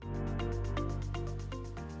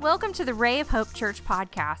Welcome to the Ray of Hope Church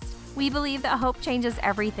podcast. We believe that hope changes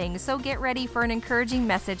everything, so get ready for an encouraging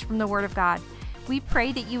message from the Word of God. We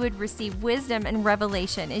pray that you would receive wisdom and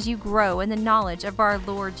revelation as you grow in the knowledge of our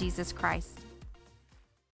Lord Jesus Christ.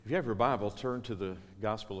 If you have your Bible, turn to the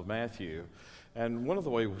Gospel of Matthew. And one of the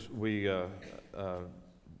ways we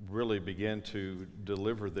really begin to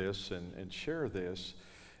deliver this and share this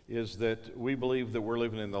is that we believe that we're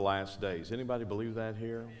living in the last days. Anybody believe that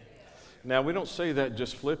here? Now, we don't say that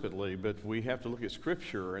just flippantly, but we have to look at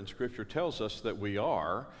Scripture, and Scripture tells us that we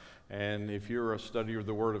are. And if you're a studier of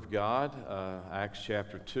the Word of God, Acts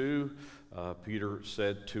chapter 2, Peter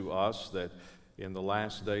said to us that in the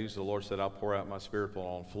last days, the Lord said, I'll pour out my Spirit upon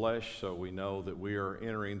all flesh, so we know that we are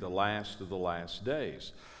entering the last of the last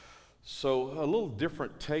days. So a little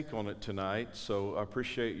different take on it tonight, so I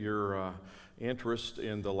appreciate your interest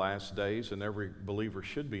in the last days, and every believer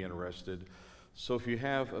should be interested. So if you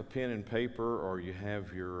have a pen and paper, or you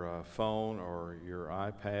have your phone or your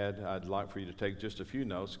iPad, I'd like for you to take just a few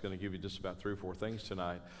notes. It's going to give you just about 3 or 4 things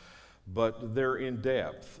tonight, but they're in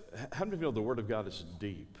depth. How many of you know the Word of God is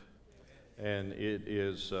deep, and it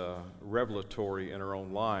is revelatory in our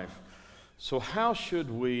own life? So how should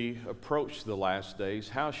we approach the last days?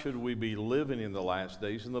 How should we be living in the last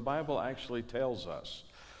days? And the Bible actually tells us.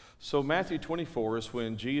 So Matthew 24 is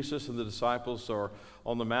when Jesus and the disciples are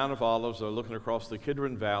on the Mount of Olives. They're looking across the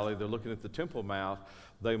Kidron Valley. They're looking at the Temple Mount.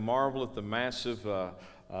 They marvel at the massive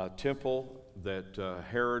temple that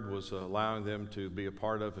Herod was allowing them to be a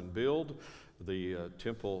part of and build. The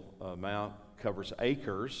Temple Mount covers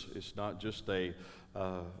acres. It's not just a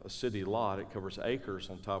city lot. It covers acres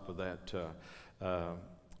on top of that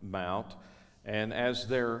mount. And as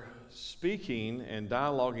they're speaking and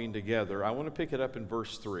dialoguing together, I want to pick it up in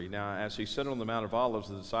verse 3. Now, as he sat on the Mount of Olives,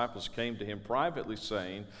 the disciples came to him privately,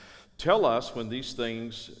 saying, Tell us when these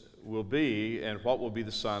things will be, and what will be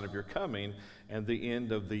the sign of your coming and the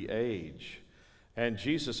end of the age. And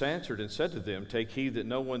Jesus answered and said to them, Take heed that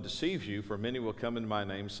no one deceives you, for many will come in my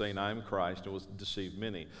name, saying, I am Christ, and will deceive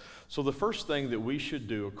many. So the first thing that we should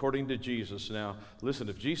do, according to Jesus, now, listen,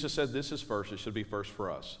 if Jesus said this is first, it should be first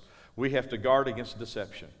for us. We have to guard against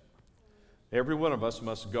deception. Every one of us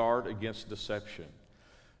must guard against deception.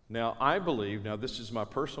 Now, I believe, now this is my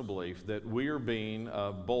personal belief, that we are being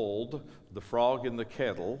bold, the frog in the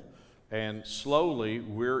kettle, and slowly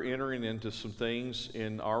we're entering into some things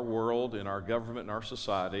in our world, in our government, in our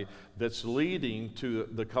society, that's leading to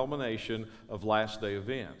the culmination of last day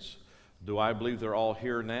events. Do I believe they're all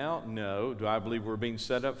here now? No. Do I believe we're being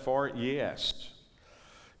set up for it? Yes.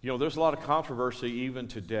 You know, there's a lot of controversy even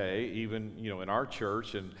today, even, in our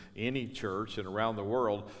church and any church and around the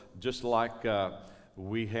world, just like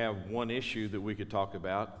we have one issue that we could talk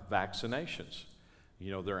about, vaccinations.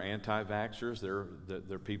 They're anti-vaxxers,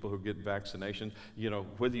 they're people who get vaccination.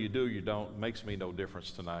 Whether you do or you don't makes me no difference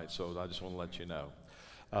tonight, so I just want to let you know.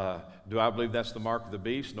 Do I believe that's the mark of the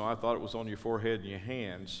beast? No, I thought it was on your forehead and your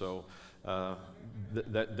hand, so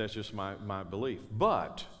that's just my belief.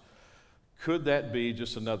 But could that be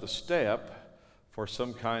just another step for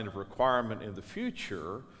some kind of requirement in the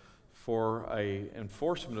future for an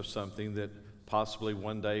enforcement of something that possibly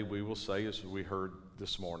one day we will say, as we heard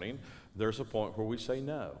this morning, there's a point where we say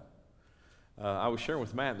no. I was sharing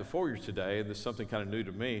with Matt in the foyer today, and this is something kind of new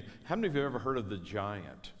to me. How many of you have ever heard of the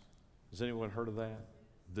Giant? Has anyone heard of that?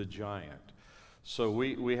 The Giant. So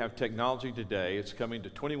we have technology today. It's coming to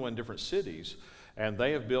 21 different cities, and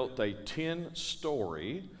they have built a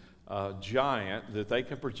 10-story giant that they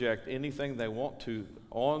can project anything they want to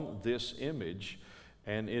on this image,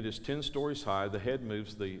 and it is 10 stories high. The head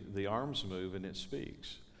moves, the arms move, and it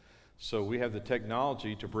speaks. So we have the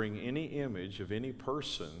technology to bring any image of any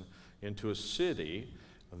person into a city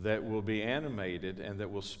that will be animated and that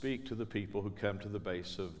will speak to the people who come to the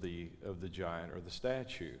base of the giant or the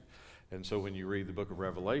statue. And so when you read the book of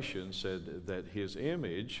Revelation, said that his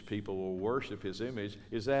image, people will worship his image.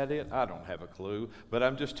 Is that it? I don't have a clue. But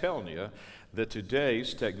I'm just telling you that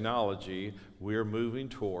today's technology, we're moving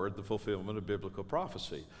toward the fulfillment of biblical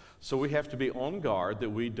prophecy. So we have to be on guard that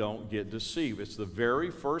we don't get deceived. It's the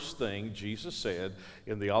very first thing Jesus said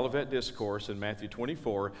in the Olivet Discourse in Matthew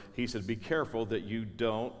 24. He said, be careful that you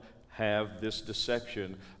don't have this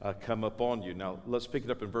deception come upon you. Now, let's pick it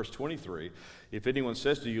up in verse 23. If anyone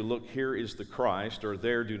says to you, look, here is the Christ, or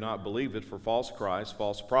there, do not believe it, for false Christs,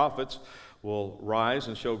 false prophets will rise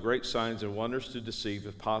and show great signs and wonders to deceive,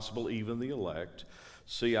 if possible, even the elect.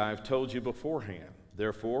 See, I have told you beforehand.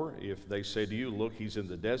 Therefore, if they say to you, look, he's in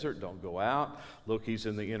the desert, don't go out. Look, he's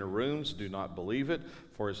in the inner rooms, do not believe it.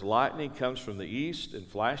 For as lightning comes from the east and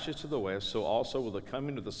flashes to the west, so also will the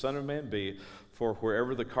coming of the Son of Man be. For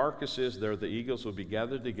wherever the carcass is, there the eagles will be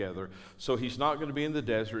gathered together. So he's not going to be in the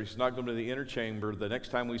desert. He's not going to be in the inner chamber. The next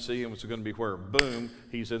time we see him, it's going to be where? Boom,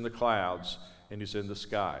 he's in the clouds and he's in the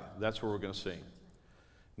sky. That's where we're going to see him.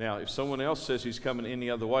 Now, if someone else says he's coming any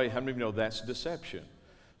other way, how many of you know that's deception?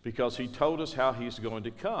 Because he told us how he's going to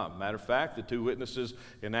come. Matter of fact, the two witnesses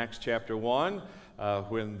in Acts chapter 1,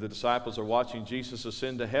 when the disciples are watching Jesus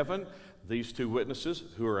ascend to heaven, these two witnesses,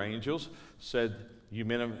 who are angels, said, "You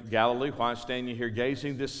men of Galilee, why stand you here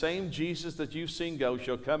gazing? This same Jesus that you've seen go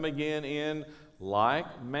shall come again in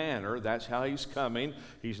like manner." That's how he's coming.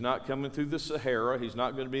 He's not coming through the Sahara. He's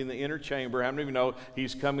not going to be in the inner chamber. How many of you know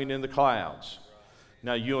he's coming in the clouds?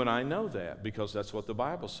 Now, you and I know that because that's what the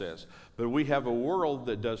Bible says. But we have a world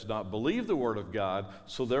that does not believe the Word of God,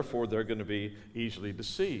 so therefore they're going to be easily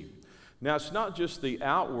deceived. Now, it's not just the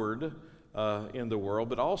outward in the world,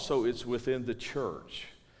 but also it's within the church.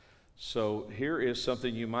 So here is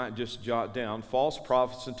something you might just jot down. False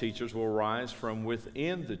prophets and teachers will rise from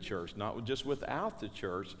within the church, not just without the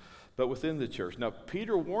church, but within the church. Now,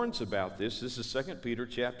 Peter warns about this. This is 2 Peter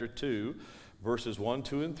chapter 2, verses 1,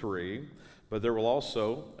 2, and 3. But there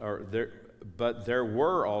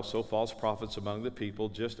were also false prophets among the people,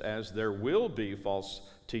 just as there will be false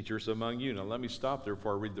teachers among you. Now, let me stop there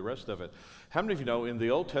before I read the rest of it. How many of you know in the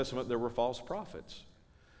Old Testament there were false prophets?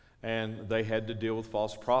 And they had to deal with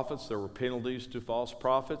false prophets. There were penalties to false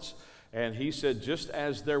prophets. And he said, just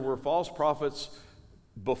as there were false prophets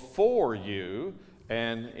before you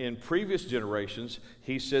and in previous generations,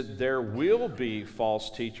 he said, there will be false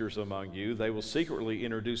teachers among you. They will secretly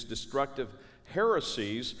introduce destructive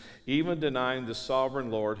heresies, even denying the sovereign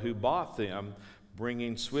Lord who bought them,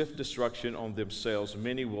 bringing swift destruction on themselves.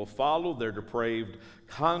 Many will follow their depraved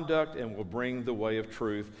conduct and will bring the way of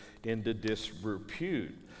truth into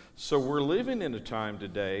disrepute. So we're living in a time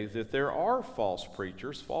today that there are false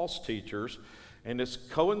preachers, false teachers, and it's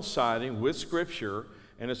coinciding with Scripture,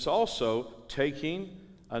 and it's also taking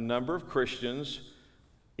a number of Christians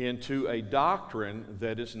into a doctrine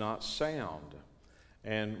that is not sound.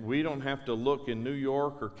 And we don't have to look in New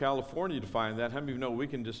York or California to find that. How many of you know we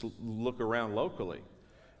can just look around locally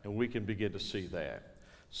and we can begin to see that?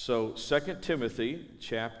 So 2 Timothy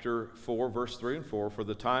chapter 4, verse 3 and 4, for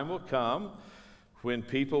the time will come when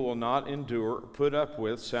people will not endure, put up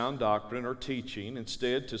with sound doctrine or teaching.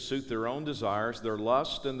 Instead, to suit their own desires, their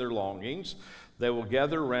lust and their longings, they will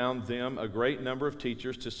gather around them a great number of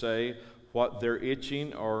teachers to say what their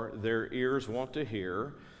itching or their ears want to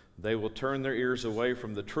hear. They will turn their ears away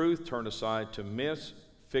from the truth, turn aside to myths,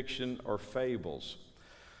 fiction, or fables.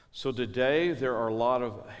 So today there are a lot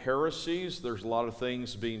of heresies. There's a lot of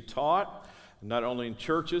things being taught, not only in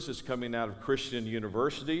churches, it's coming out of Christian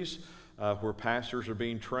universities where pastors are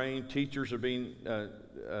being trained, teachers are being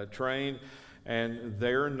trained, and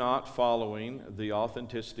they're not following the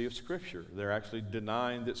authenticity of Scripture. They're actually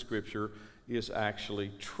denying that Scripture is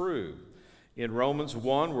actually true. In Romans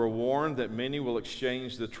 1, we're warned that many will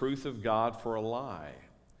exchange the truth of God for a lie.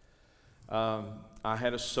 I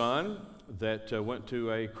had a son that went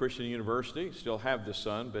to a Christian university. Still have this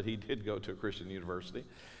son, but he did go to a Christian university.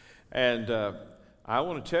 And I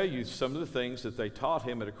want to tell you some of the things that they taught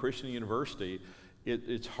him at a Christian university,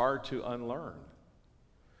 it's hard to unlearn.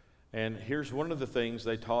 And here's one of the things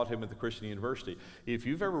they taught him at the Christian university. If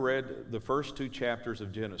you've ever read the first 2 chapters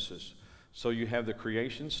of Genesis, so you have the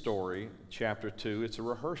creation story, chapter 2, it's a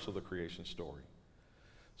rehearsal of the creation story.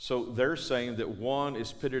 So they're saying that one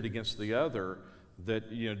is pitted against the other, that,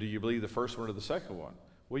 do you believe the first one or the second one?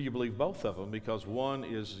 Well, you believe both of them because one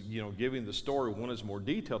is, giving the story, one is more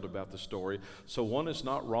detailed about the story. So one is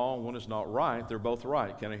not wrong, one is not right, they're both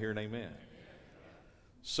right. Can I hear an amen?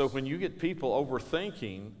 So when you get people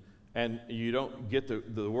overthinking and you don't get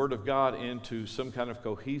the Word of God into some kind of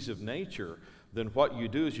cohesive nature, then what you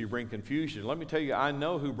do is you bring confusion. Let me tell you, I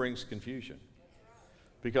know who brings confusion.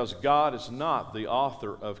 Because God is not the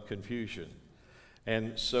author of confusion.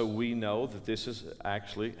 And so we know that this is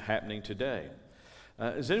actually happening today.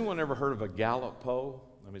 Has anyone ever heard of a Gallup poll?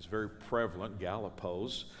 I mean, it's very prevalent, Gallup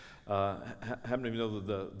polls. How many of you know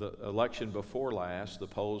that the election before last, the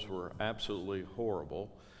polls were absolutely horrible?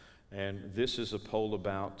 And this is a poll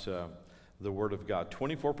about the Word of God.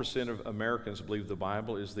 24% of Americans believe the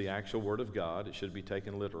Bible is the actual Word of God. It should be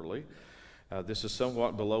taken literally. This is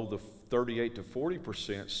somewhat below the 38 to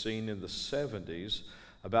 40% seen in the 70s.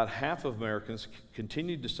 About half of Americans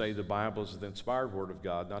continued to say the Bible is the inspired Word of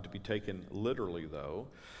God, not to be taken literally, though.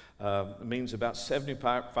 It means about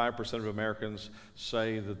 75% of Americans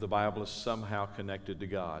say that the Bible is somehow connected to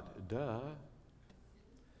God. Duh.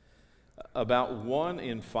 About 1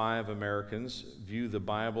 in 5 Americans view the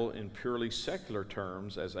Bible in purely secular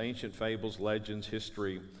terms as ancient fables, legends,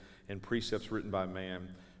 history, and precepts written by man,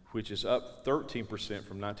 which is up 13%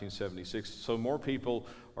 from 1976. So more people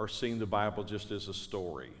are seeing the Bible just as a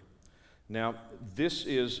story. Now, this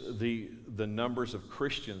is the numbers of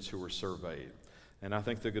Christians who were surveyed. And I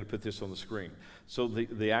think they're going to put this on the screen. So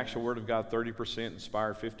the actual Word of God, 30%,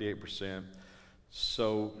 inspired 58%.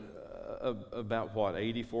 So about what,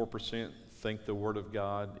 84% think the Word of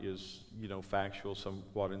God is, factual,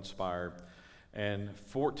 somewhat inspired. And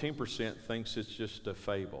 14% thinks it's just a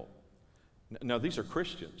fable. Now, these are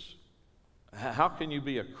Christians. How can you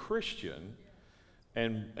be a Christian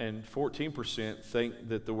and 14% think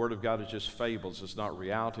that the Word of God is just fables? It's not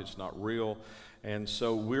reality, it's not real. And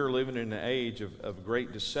so we're living in an age of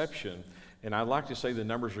great deception. And I'd like to say the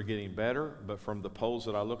numbers are getting better, but from the polls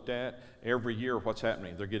that I looked at, every year what's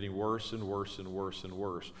happening? They're getting worse and worse and worse and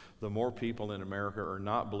worse. The more people in America are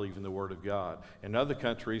not believing the Word of God. In other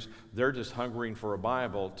countries, they're just hungering for a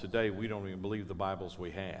Bible. Today, we don't even believe the Bibles we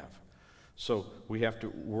have. So we have to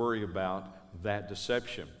worry about that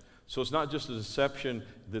deception. So it's not just a deception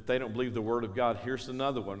that they don't believe the Word of God. Here's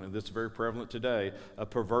another one, and that's very prevalent today, a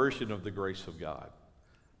perversion of the grace of God.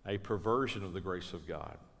 A perversion of the grace of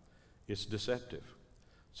God. It's deceptive.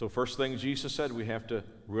 So first thing Jesus said we have to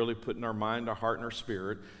really put in our mind, our heart, and our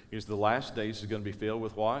spirit is the last days is going to be filled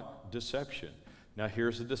with what? Deception. Now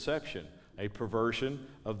here's the deception, a perversion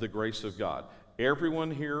of the grace of God.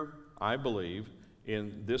 Everyone here, I believe,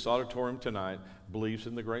 in this auditorium tonight believes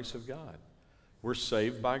in the grace of God. We're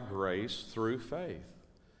saved by grace through faith.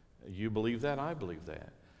 You believe that, I believe that.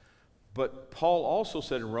 But Paul also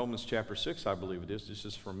said in Romans chapter 6, I believe it is, this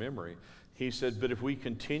is from memory, he said, but if we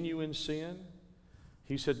continue in sin,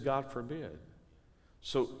 he said, God forbid.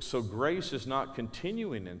 So grace is not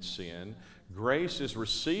continuing in sin. Grace is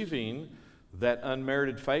receiving that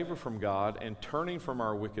unmerited favor from God and turning from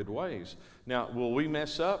our wicked ways. Now, will we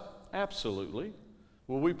mess up? Absolutely.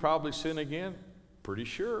 Will we probably sin again? Pretty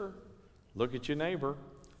sure. Look at your neighbor.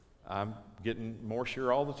 I'm getting more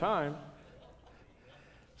sure all the time.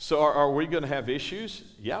 So are we going to have issues?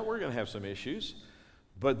 Yeah, we're going to have some issues.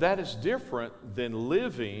 But that is different than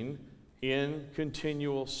living in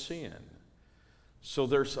continual sin. So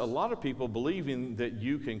there's a lot of people believing that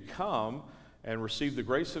you can come and receive the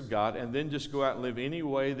grace of God and then just go out and live any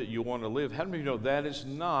way that you want to live. How many of you know that is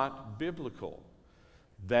not biblical?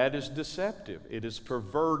 That is deceptive. It is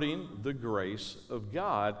perverting the grace of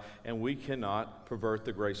God, and we cannot pervert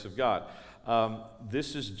the grace of God.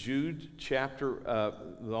 This is Jude chapter,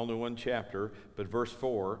 the only one chapter, but verse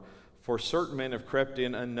 4. For certain men have crept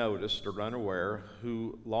in unnoticed or unaware,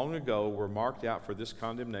 who long ago were marked out for this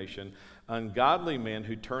condemnation, ungodly men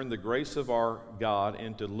who turned the grace of our God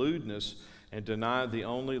into lewdness and denied the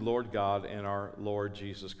only Lord God and our Lord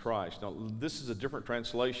Jesus Christ. Now, this is a different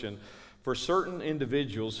translation. For certain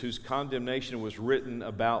individuals whose condemnation was written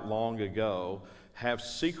about long ago have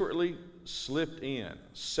secretly slipped in,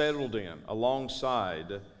 settled in,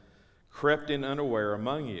 alongside, crept in unaware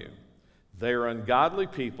among you. They are ungodly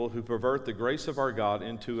people who pervert the grace of our God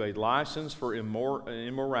into a license for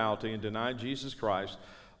immorality and deny Jesus Christ,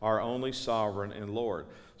 our only sovereign and Lord.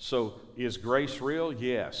 So is grace real?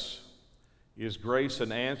 Yes. Is grace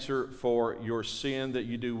an answer for your sin that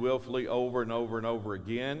you do willfully over and over and over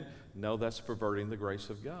again? No, that's perverting the grace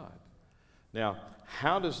of God. Now,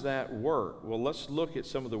 how does that work? Well, let's look at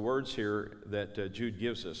some of the words here that Jude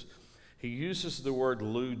gives us. He uses the word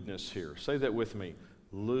lewdness here. Say that with me.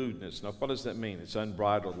 Lewdness. Now, what does that mean? It's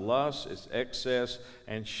unbridled lust, it's excess,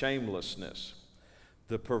 and shamelessness.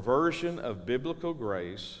 The perversion of biblical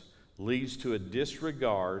grace leads to a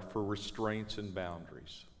disregard for restraints and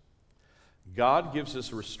boundaries. God gives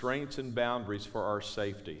us restraints and boundaries for our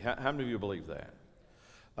safety. How many of you believe that?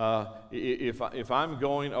 If I'm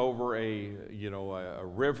going over a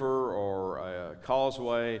river or a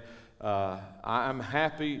causeway, I'm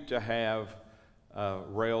happy to have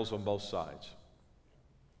rails on both sides.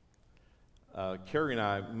 Carrie and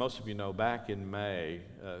I, most of you know, back in May,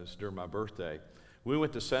 it was during my birthday, we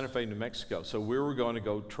went to Santa Fe, New Mexico. So we were going to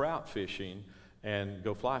go trout fishing and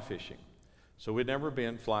go fly fishing. So we'd never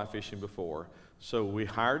been fly fishing before. So we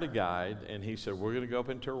hired a guide, and he said, we're going to go up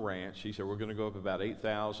into a ranch. He said, we're going to go up about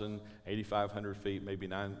 8,000, 8,500 feet, maybe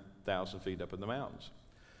 9,000 feet up in the mountains.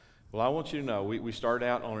 Well, I want you to know, we started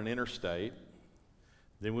out on an interstate.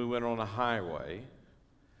 Then we went on a highway.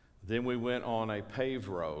 Then we went on a paved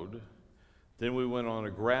road. Then we went on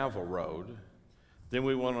a gravel road. Then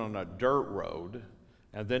we went on a dirt road.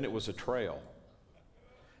 And then it was a trail.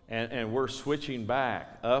 And we're switching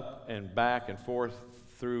back, up and forth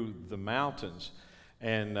through the mountains.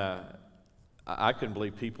 And I couldn't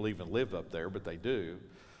believe people even live up there, but they do.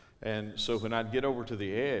 And so when I'd get over to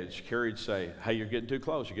the edge, Carrie'd say, hey, you're getting too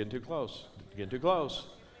close, you're getting too close, you're getting too close.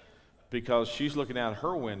 Because she's looking out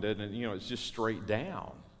her window and, it's just straight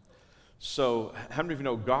down. So how many of you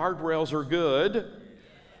know guardrails are good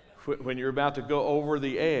when you're about to go over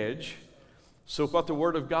the edge? So what the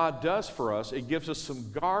Word of God does for us, it gives us some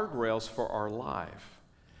guardrails for our life.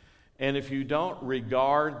 And if you don't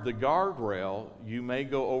regard the guardrail, you may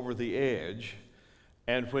go over the edge.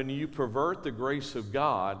 And when you pervert the grace of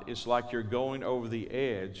God, it's like you're going over the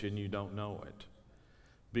edge and you don't know it,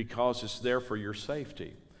 because it's there for your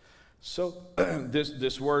safety. So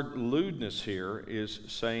this word lewdness here is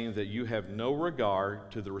saying that you have no regard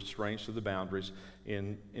to the restraints of the boundaries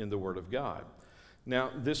in the Word of God. Now,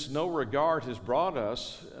 this no regard has brought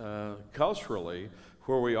us culturally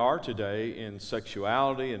where we are today in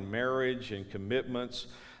sexuality and marriage and commitments.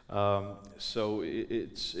 So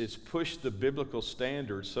it's pushed the biblical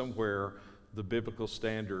standard somewhere the biblical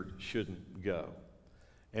standard shouldn't go.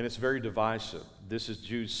 And it's very divisive. This is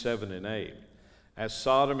Jude 7 and 8. As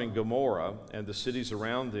Sodom and Gomorrah and the cities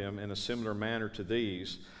around them in a similar manner to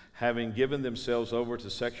these, having given themselves over to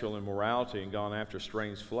sexual immorality and gone after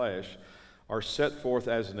strange flesh, are set forth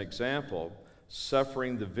as an example,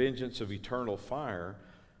 suffering the vengeance of eternal fire.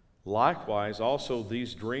 Likewise, also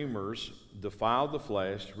these dreamers defile the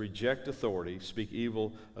flesh, reject authority, speak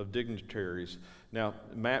evil of dignitaries. Now,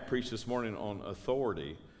 Matt preached this morning on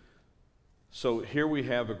authority. So here we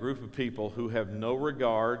have a group of people who have no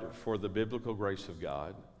regard for the biblical grace of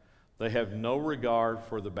God. They have no regard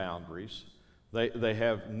for the boundaries. They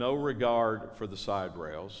have no regard for the side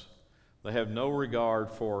rails. They have no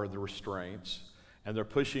regard for the restraints. And they're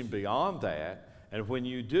pushing beyond that. And when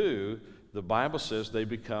you do, the Bible says they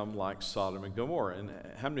become like Sodom and Gomorrah. And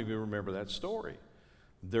how many of you remember that story?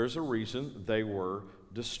 There's a reason they were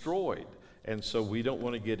destroyed. And so we don't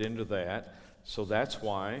want to get into that. So that's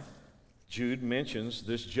why Jude mentions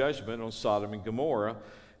this judgment on Sodom and Gomorrah.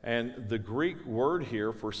 And the Greek word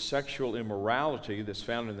here for sexual immorality that's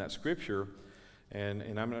found in that scripture, and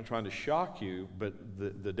I'm not trying to shock you, but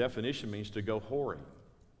the definition means to go whoring.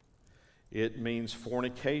 It means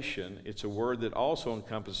fornication. It's a word that also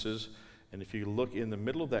encompasses, and if you look in the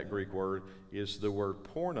middle of that Greek word, is the word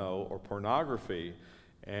porno or pornography.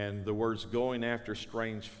 And the words going after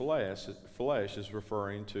strange flesh is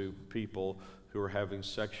referring to people who are having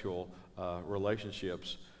sexual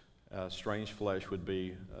relationships. Strange flesh would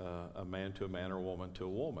be a man to a man or a woman to a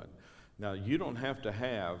woman. Now, you don't have to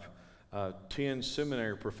have 10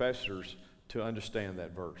 seminary professors to understand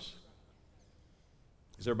that verse.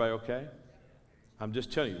 Is everybody okay? I'm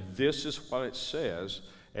just telling you, this is what it says.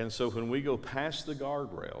 And so when we go past the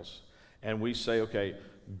guardrails and we say, okay,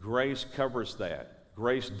 grace covers that.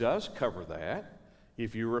 Grace does cover that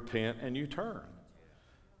if you repent and you turn.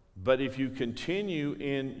 But if you continue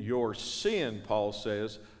in your sin, Paul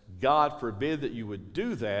says, God forbid that you would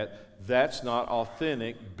do that. That's not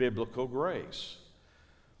authentic biblical grace.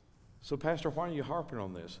 So, Pastor, why are you harping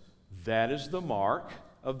on this? That is the mark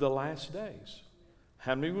of the last days.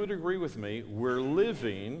 How many would agree with me? We're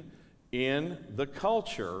living in the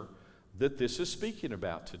culture that this is speaking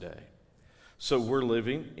about today. So we're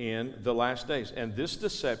living in the last days. And this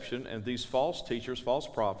deception and these false teachers, false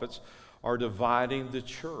prophets, are dividing the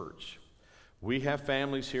church. We have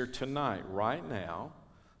families here tonight, right now,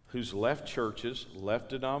 who's left churches, left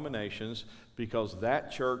denominations, because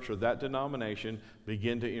that church or that denomination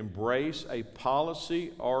began to embrace a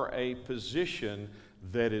policy or a position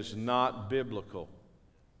that is not biblical.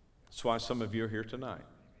 That's why some of you are here tonight.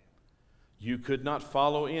 You could not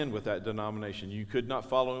follow in with that denomination. You could not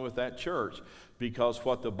follow in with that church, because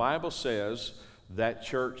what the Bible says that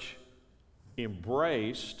church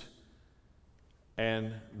embraced,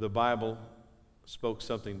 and the Bible spoke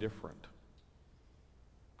something different.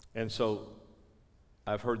 And so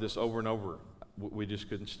I've heard this over and over. We just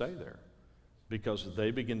couldn't stay there, because they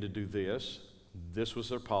begin to do this. This was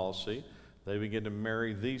their policy. They begin to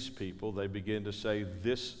marry these people. They begin to say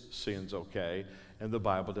this sin's okay, and the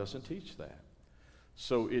Bible doesn't teach that.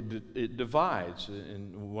 So it divides.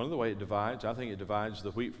 And one of the ways it divides, I think it divides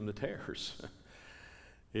the wheat from the tares.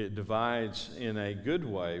 It divides in a good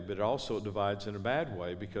way, but it also divides in a bad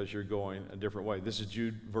way, because you're going a different way. This is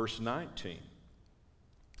Jude verse 19.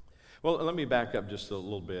 Well, let me back up just a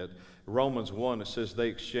little bit. Romans 1, it says they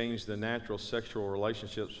exchanged the natural sexual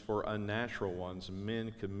relationships for unnatural ones,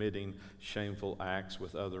 men committing shameful acts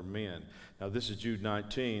with other men. Now, this is Jude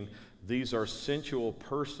 19. These are sensual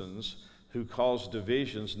persons who cause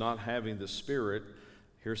divisions, not having the Spirit.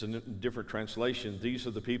 Here's a different translation. These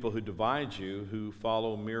are the people who divide you, who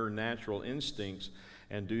follow mere natural instincts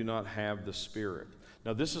and do not have the Spirit.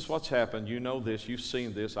 Now, this is what's happened. You know this. You've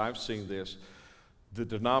seen this. I've seen this. The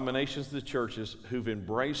denominations, the churches who've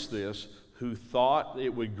embraced this, who thought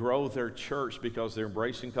it would grow their church because they're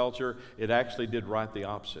embracing culture, it actually did right the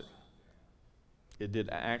opposite. It did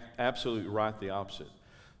absolutely right the opposite.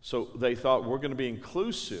 So they thought we're going to be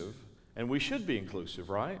inclusive, and we should be inclusive,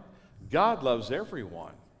 right? God loves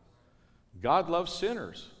everyone. God loves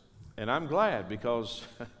sinners. And I'm glad because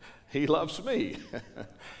He loves me.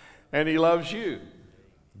 And He loves you.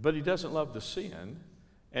 But He doesn't love the sin,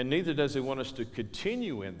 and neither does He want us to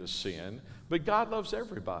continue in the sin. But God loves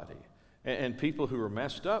everybody. And people who are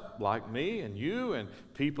messed up, like me and you, and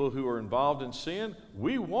people who are involved in sin,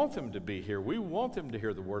 we want them to be here. We want them to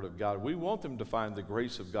hear the Word of God. We want them to find the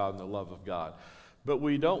grace of God and the love of God. But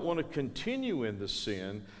we don't want to continue in the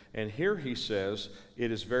sin. And here he says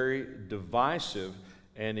it is very divisive.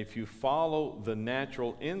 And if you follow the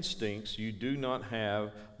natural instincts, you do not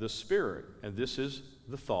have the Spirit. And this is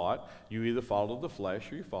the thought. You either follow the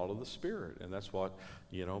flesh or you follow the Spirit. And that's what,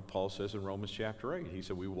 Paul says in Romans chapter 8. He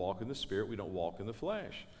said, we walk in the Spirit, we don't walk in the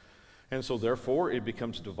flesh. And so therefore it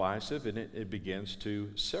becomes divisive, and it begins to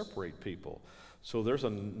separate people. So there's a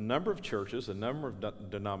number of churches, a number of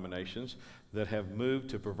denominations that have moved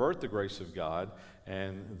to pervert the grace of God,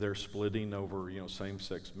 and they're splitting over,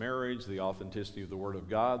 same-sex marriage, the authenticity of the Word of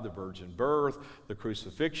God, the virgin birth, the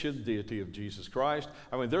crucifixion, deity of Jesus Christ.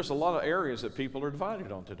 I mean, there's a lot of areas that people are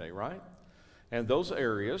divided on today, right? And those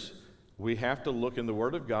areas, we have to look in the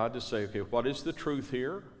Word of God to say, okay, what is the truth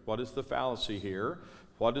here? What is the fallacy here?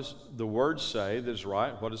 What does the Word say that is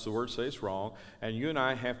right? What does the Word say is wrong? And you and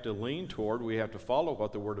I have to lean toward, we have to follow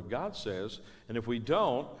what the Word of God says. And if we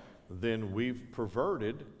don't, then we've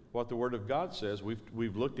perverted what the Word of God says.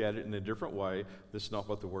 We've looked at it in a different way. That's not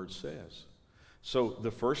what the Word says. So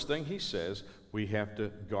the first thing he says, we have to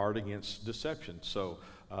guard against deception. So,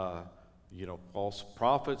 false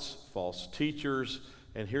prophets, false teachers,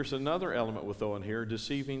 and here's another element we'll throw in here,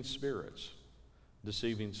 deceiving spirits.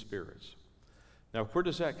 Deceiving spirits. Now, where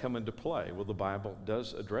does that come into play? Well, the Bible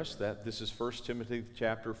does address that. This is 1 Timothy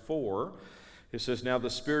chapter 4. It says, now the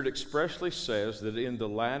Spirit expressly says that in the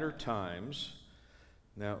latter times,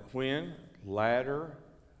 now when? Latter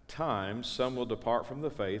times, some will depart from the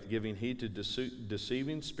faith, giving heed to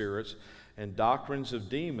deceiving spirits and doctrines of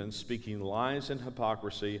demons, speaking lies and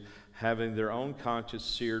hypocrisy, having their own conscience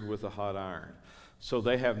seared with a hot iron. So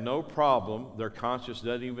they have no problem. Their conscience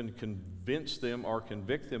doesn't even convince them or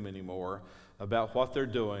convict them anymore about what they're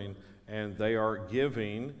doing, and they are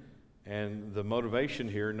giving, and the motivation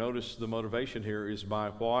here, notice the motivation here is by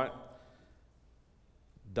what?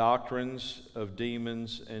 Doctrines of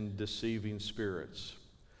demons and deceiving spirits.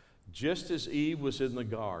 Just as Eve was in the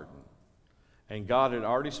garden, and God had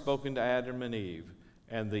already spoken to Adam and Eve,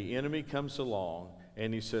 and the enemy comes along,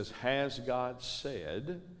 and he says, has God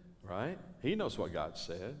said, right? He knows what God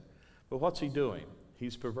said, but what's he doing?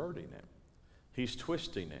 He's perverting it. He's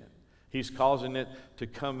twisting it. He's causing it to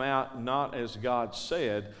come out not as God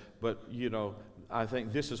said, but, I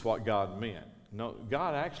think this is what God meant. No,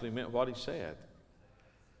 God actually meant what he said.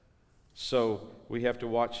 So we have to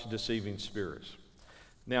watch deceiving spirits.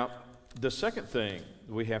 Now, the second thing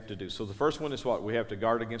we have to do, so the first one is what? We have to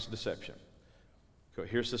guard against deception.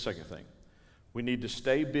 Here's the second thing. We need to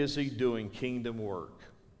stay busy doing kingdom work.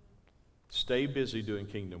 Stay busy doing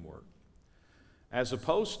kingdom work. As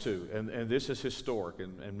opposed to, and this is historic,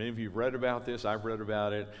 and many of you have read about this, I've read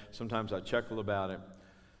about it, sometimes I chuckle about it.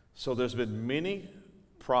 So there's been many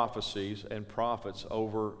prophecies and prophets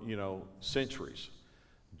over, centuries.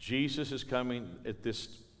 Jesus is coming at this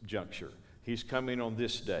juncture. He's coming on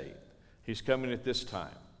this date. He's coming at this time.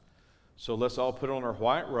 So let's all put on our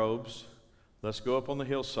white robes. Let's go up on the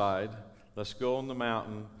hillside. Let's go on the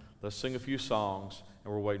mountain. Let's sing a few songs,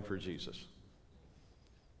 and we're waiting for Jesus.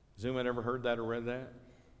 Has anyone ever heard that or read that?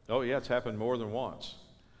 Oh, yeah, it's happened more than once.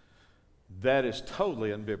 That is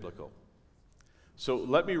totally unbiblical. So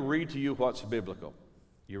let me read to you what's biblical.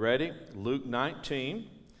 You ready? Luke 19.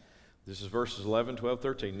 This is verses 11, 12,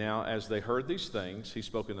 13. Now, as they heard these things, he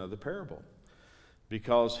spoke another parable.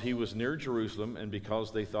 Because he was near Jerusalem, and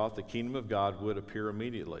because they thought the kingdom of God would appear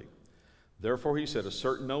immediately. Therefore, he said, a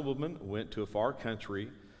certain nobleman went to a far country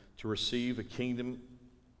to receive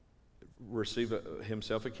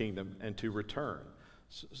himself a kingdom, and to return.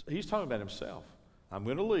 So he's talking about himself. I'm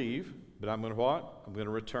going to leave, but I'm going to what? I'm going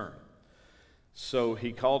to return. So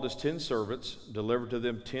he called his 10 servants, delivered to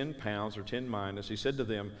them 10 pounds or 10 minas. He said to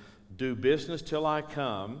them, do business till I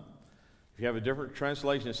come. If you have a different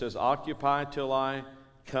translation, it says, occupy till I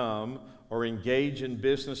come, or engage in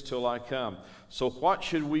business till I come. So what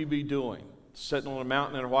should we be doing? Sitting on a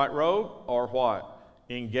mountain in a white robe, or what?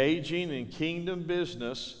 engaging in kingdom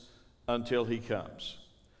business until he comes.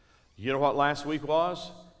 You know what last week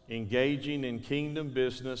was? Engaging in kingdom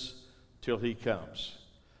business till he comes.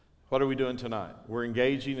 What are we doing tonight? We're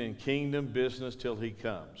engaging in kingdom business till he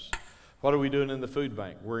comes. What are we doing in the food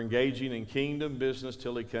bank? We're engaging in kingdom business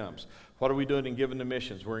till he comes. What are we doing in giving to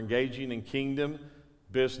missions? We're engaging in kingdom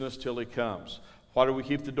business till he comes. Why do we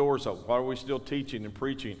keep the doors open? Why are we still teaching and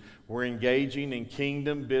preaching? We're engaging in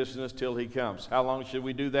kingdom business till he comes. How long should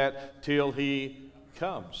we do that? Till he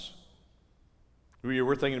comes.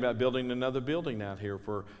 We're thinking about building another building out here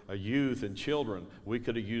for youth and children. We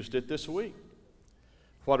could have used it this week.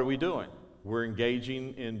 What are we doing? We're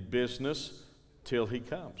engaging in business till he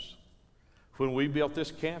comes. When we built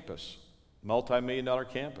this campus, multi-million-dollar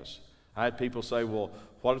campus, I had people say, well,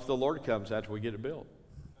 what if the Lord comes after we get it built?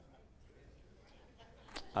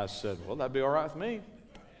 I said, well, that'd be all right with me.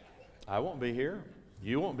 I won't be here.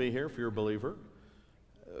 You won't be here if you're a believer.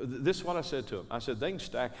 This is what I said to them. I said, they can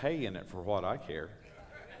stack hay in it for what I care.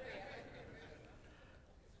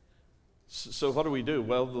 So what do we do?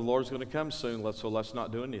 Well, the Lord's going to come soon, so let's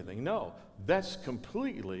not do anything. No, that's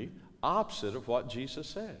completely opposite of what Jesus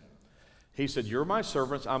said. He said, you're my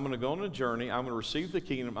servants. I'm going to go on a journey. I'm going to receive the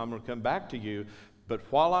kingdom. I'm going to come back to you. But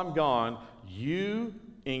while I'm gone, you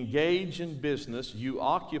engage in business. You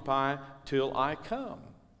occupy till I come.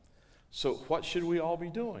 So what should we all be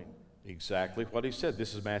doing? Exactly what he said.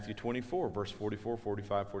 This is Matthew 24, verse 44,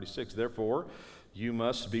 45, 46. Therefore, you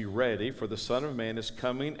must be ready, for the Son of Man is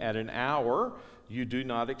coming at an hour you do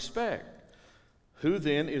not expect. Who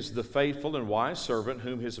then is the faithful and wise servant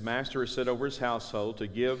whom his master has set over his household to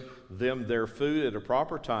give them their food at a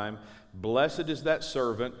proper time? Blessed is that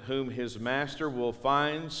servant whom his master will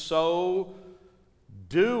find so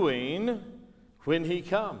doing when he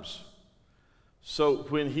comes. So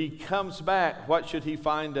when he comes back, what should he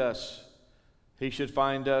find us? He should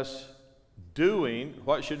find us doing.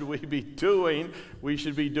 What should we be doing? We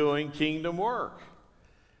should be doing kingdom work.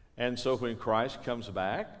 And so when Christ comes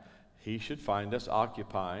back, he should find us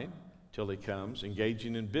occupying till he comes,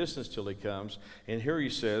 engaging in business till he comes. And here he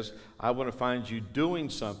says, I want to find you doing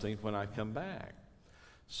something when I come back.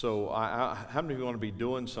 So how many of you want to be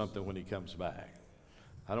doing something when he comes back?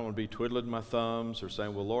 I don't want to be twiddling my thumbs or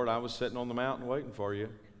saying, well, Lord, I was sitting on the mountain waiting for you.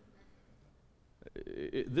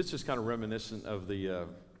 This is kind of reminiscent of the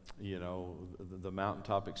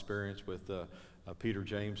mountaintop experience with Peter,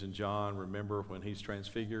 James, and John. Remember when he's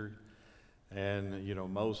transfigured? And,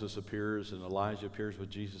 Moses appears and Elijah appears with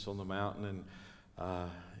Jesus on the mountain.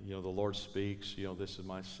 And, the Lord speaks, this is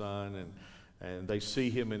my son. And they see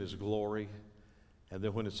him in his glory. And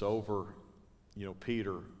then when it's over,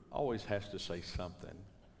 Peter always has to say something,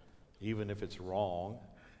 even if it's wrong.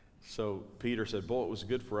 So Peter said, boy, it was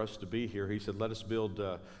good for us to be here. He said, let us build,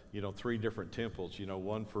 3 different temples,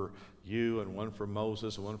 one for you and one for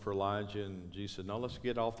Moses and one for Elijah. And Jesus said, no, let's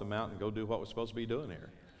get off the mountain and go do what we're supposed to be doing here.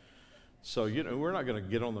 So, we're not going to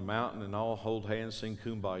get on the mountain and all hold hands, sing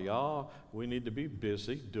kumbaya. We need to be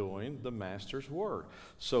busy doing the Master's work.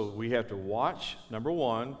 So we have to watch, number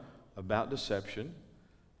 1, about deception.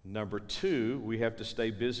 Number 2, we have to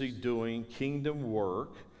stay busy doing kingdom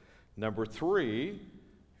work. Number 3,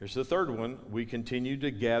 here's the third one, we continue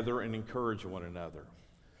to gather and encourage one another.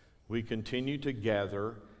 We continue to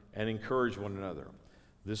gather and encourage one another.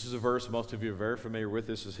 This is a verse most of you are very familiar with.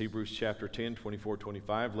 This is Hebrews chapter 10, 24,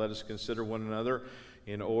 25. Let us consider one another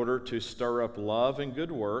in order to stir up love and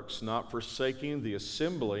good works, not forsaking the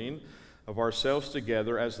assembling of ourselves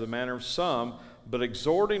together as the manner of some, but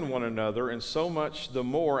exhorting one another, and so much the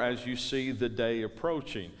more as you see the day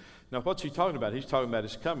approaching. Now, what's he talking about? He's talking about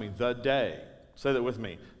his coming, the day. Say that with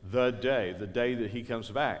me. The day that he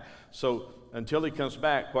comes back. So until he comes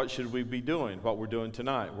back, what should we be doing? What we're doing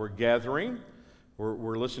tonight. We're gathering.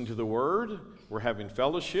 We're listening to the Word. We're having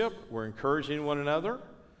fellowship. We're encouraging one another.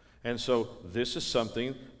 And so this is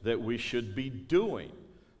something that we should be doing.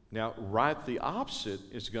 Now, right the opposite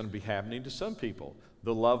is going to be happening to some people.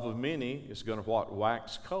 The love of many is going to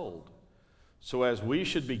wax cold. So as we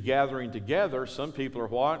should be gathering together, some people are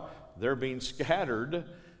what? They're being scattered.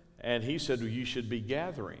 And he said, well, you should be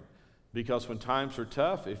gathering. Because when times are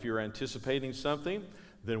tough, if you're anticipating something,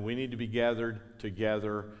 then we need to be gathered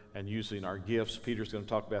together and using our gifts. Peter's going to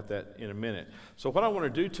talk about that in a minute. So what I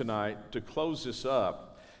want to do tonight to close this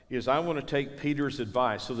up is I want to take Peter's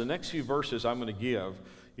advice. So the next few verses I'm going to give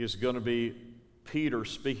is going to be Peter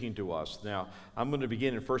speaking to us. Now, I'm going to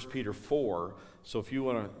begin in 1 Peter 4. So if you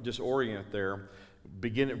want to just orient there,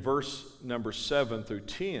 begin at verse number 7 through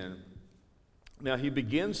 10. Now, he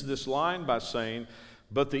begins this line by saying,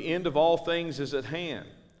 but the end of all things is at hand.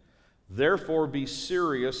 Therefore be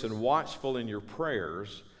serious and watchful in your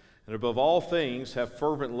prayers, and above all things have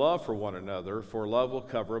fervent love for one another, for love will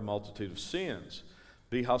cover a multitude of sins.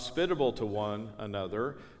 Be hospitable to one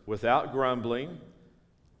another without grumbling,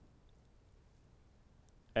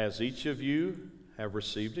 as each of you have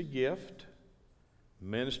received a gift,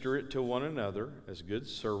 minister it to one another as good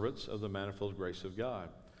servants of the manifold grace of God.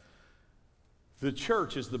 The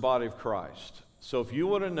church is the body of Christ. So if you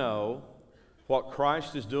want to know what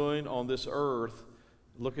Christ is doing on this earth,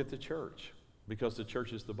 look at the church, because the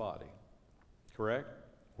church is the body. Correct?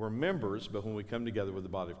 We're members, but when we come together with the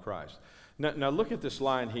body of Christ. Now look at this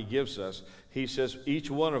line he gives us. He says, each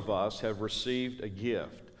one of us have received a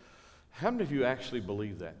gift. How many of you actually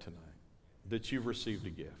believe that tonight? That you've received a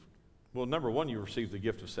gift? Well, number one, you received the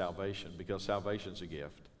gift of salvation, because salvation's a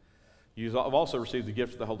gift. You've also received the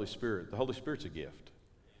gift of the Holy Spirit. The Holy Spirit's a gift.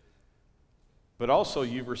 But also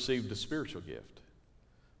you've received a spiritual gift.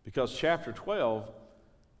 Because chapter 12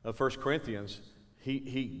 of 1 Corinthians,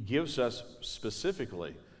 he gives us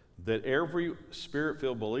specifically that every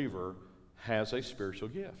Spirit-filled believer has a spiritual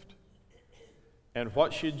gift. And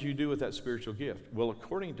what should you do with that spiritual gift? Well,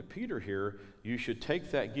 according to Peter here, you should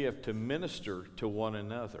take that gift to minister to one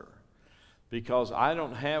another. Because I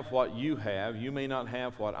don't have what you have, you may not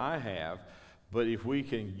have what I have, but if we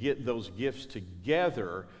can get those gifts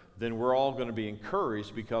together, then we're all going to be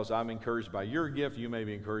encouraged, because I'm encouraged by your gift, you may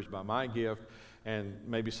be encouraged by my gift, and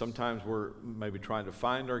maybe sometimes we're maybe trying to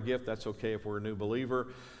find our gift. That's okay if we're a new believer,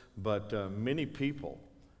 but many people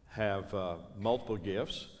have multiple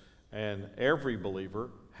gifts, and every believer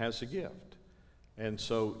has a gift. And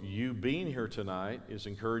so you being here tonight is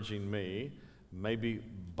encouraging me. Maybe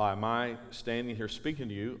by my standing here speaking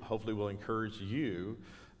to you, hopefully will encourage you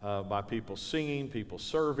by people singing, people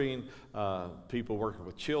serving, people working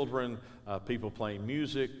with children, people playing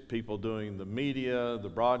music, people doing the media, the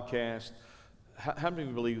broadcast. How many of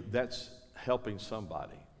you believe that's helping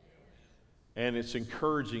somebody? And it's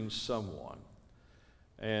encouraging someone.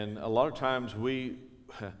 And a lot of times we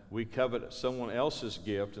covet someone else's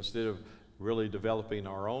gift instead of really developing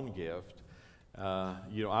our own gift.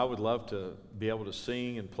 I would love to be able to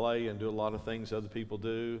sing and play and do a lot of things other people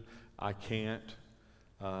do. I can't.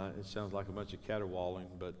 It sounds like a bunch of caterwauling,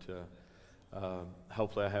 but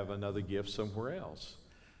hopefully I have another gift somewhere else.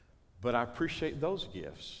 But I appreciate those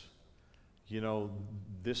gifts.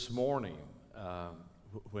 This morning,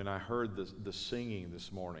 when I heard the singing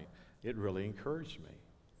this morning, it really encouraged me.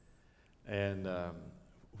 And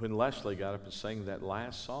when Leslie got up and sang that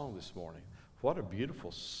last song this morning, what a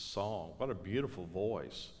beautiful song. What a beautiful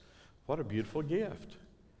voice. What a beautiful gift.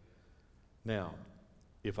 Now,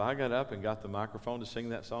 if I got up and got the microphone to sing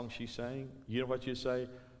that song she sang, you know what you'd say?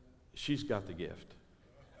 She's got the gift.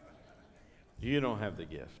 You don't have the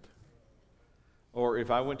gift. Or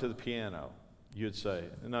if I went to the piano, you'd say,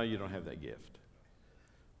 no, you don't have that gift.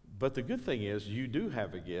 But the good thing is you do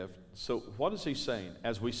have a gift. So what is he saying?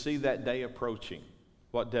 As we see that day approaching,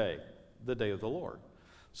 what day? The day of the Lord.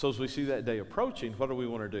 So as we see that day approaching, what do we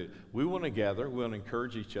want to do? We want to gather, we want to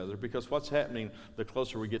encourage each other, because what's happening the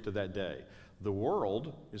closer we get to that day? The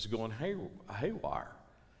world is going haywire,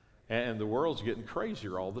 and the world's getting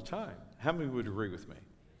crazier all the time. How many would agree with me?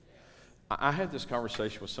 I had this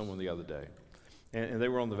conversation with someone the other day, and they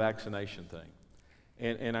were on the vaccination thing.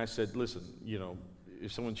 And I said, listen,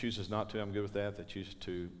 if someone chooses not to, I'm good with that. If they choose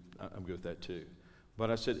to, I'm good with that too. But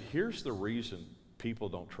I said, here's the reason people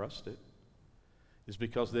don't trust it. Is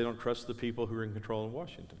because they don't trust the people who are in control in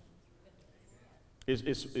Washington.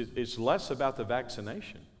 It's less about the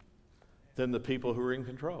vaccination than the people who are in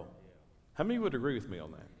control. How many would agree with me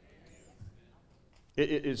on that?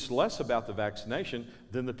 It's less about the vaccination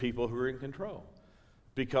than the people who are in control.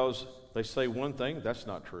 Because they say one thing, that's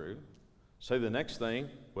not true. Say the next thing,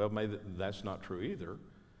 well, maybe that's not true either.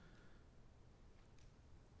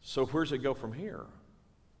 So where's it go from here?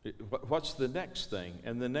 What's the next thing,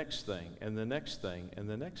 and the next thing, and the next thing, and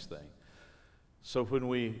the next thing? So when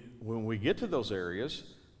we get to those areas,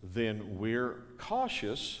 then we're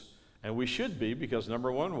cautious, and we should be, because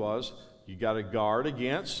number one was you got to guard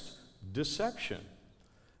against deception.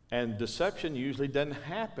 And deception usually doesn't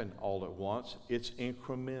happen all at once. It's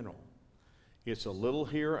incremental. It's a little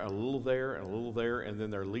here, a little there, and a little there, and then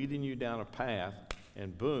they're leading you down a path,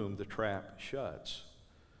 and boom, the trap shuts.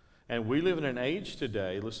 And we live in an age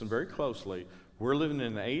today, listen very closely, we're living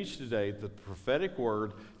in an age today, the prophetic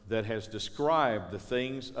word that has described the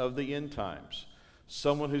things of the end times.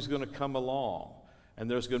 Someone who's going to come along, and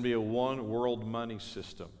there's going to be a one world money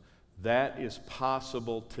system. That is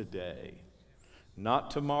possible today.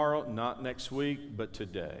 Not tomorrow, not next week, but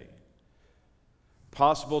today.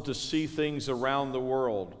 Possible to see things around the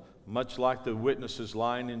world much like the witnesses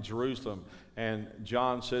lying in Jerusalem. And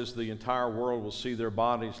John says the entire world will see their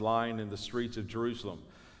bodies lying in the streets of Jerusalem.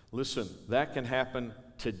 Listen, that can happen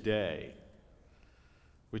today.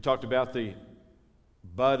 We talked about the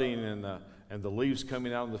budding and the leaves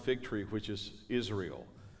coming out on the fig tree, which is Israel.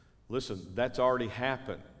 Listen, that's already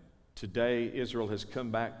happened. Today, Israel has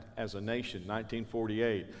come back as a nation,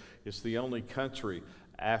 1948. It's the only country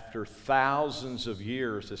after thousands of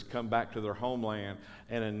years has come back to their homeland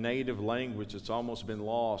and a native language that's almost been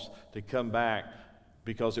lost to come back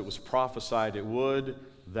because it was prophesied it would.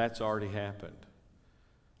 That's already happened.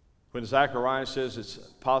 When Zechariah says it's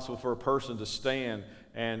possible for a person to stand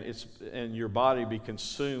and your body be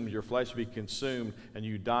consumed, your flesh be consumed, and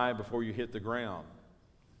you die before you hit the ground.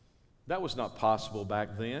 That was not possible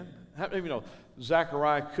back then. How many of you know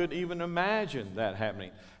Zechariah couldn't even imagine that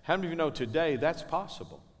happening? How many of you know today that's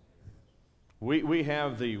possible? We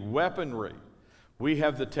have the weaponry. We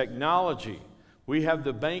have the technology. We have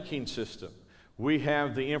the banking system. We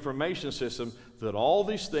have the information system that all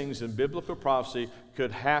these things in biblical prophecy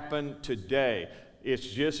could happen today. It's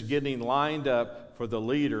just getting lined up for the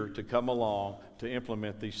leader to come along to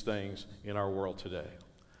implement these things in our world today.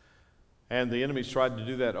 And the enemy's tried to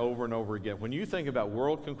do that over and over again. When you think about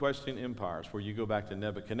world conquesting empires, where you go back to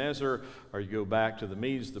Nebuchadnezzar, or you go back to the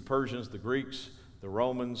Medes, the Persians, the Greeks, the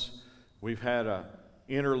Romans, we've had an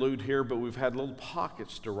interlude here, but we've had little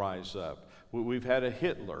pockets to rise up. We've had a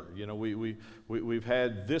Hitler, we've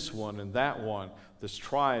had this one and that one that's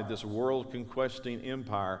tried this world conquesting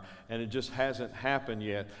empire, and it just hasn't happened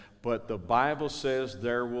yet. But the Bible says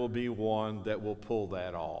there will be one that will pull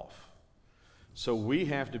that off. So we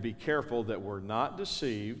have to be careful that we're not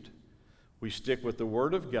deceived. We stick with the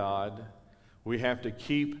Word of God. We have to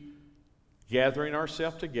keep gathering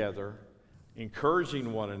ourselves together,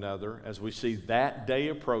 encouraging one another as we see that day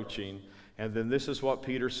approaching. And then this is what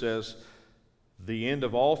Peter says: the end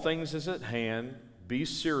of all things is at hand. Be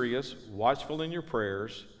serious, watchful in your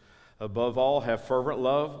prayers. Above all, have fervent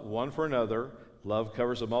love one for another. Love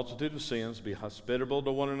covers a multitude of sins. Be hospitable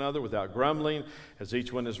to one another without grumbling. As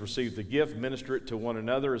each one has received the gift, minister it to one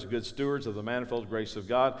another as good stewards of the manifold grace of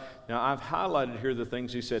God. Now, I've highlighted here the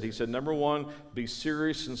things he said. He said, number one, be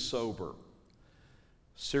serious and sober.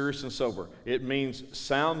 Serious and sober. It means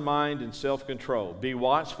sound mind and self-control. Be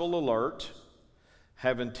watchful, alert.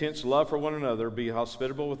 Have intense love for one another. Be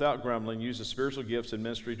hospitable without grumbling. Use the spiritual gifts in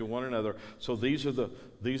ministry to one another. So these are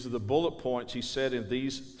the bullet points he said in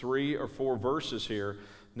these 3 or 4 verses here.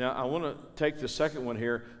 Now I want to take the second one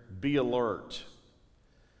here. Be alert.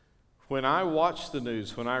 When I watch the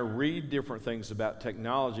news, when I read different things about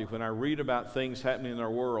technology, when I read about things happening in our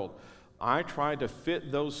world, I try to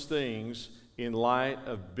fit those things in light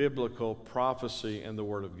of biblical prophecy and the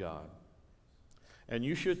Word of God. And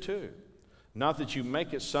you should too. Not that you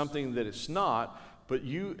make it something that it's not, but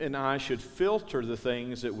you and I should filter the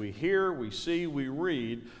things that we hear, we see, we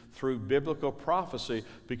read through biblical prophecy,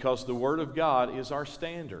 because the Word of God is our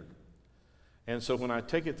standard. And so when I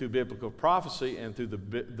take it through biblical prophecy and through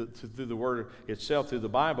the Word itself, through the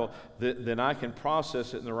Bible, then I can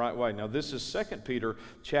process it in the right way. Now this is 2 Peter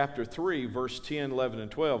chapter 3, verse 10, 11,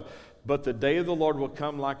 and 12. But the day of the Lord will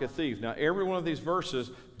come like a thief. Now every one of these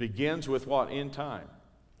verses begins with what? End time.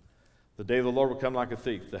 The day of the Lord will come like a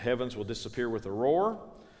thief. The heavens will disappear with a roar.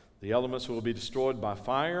 The elements will be destroyed by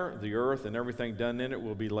fire. The earth and everything done in it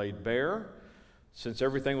will be laid bare. Since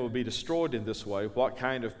everything will be destroyed in this way, what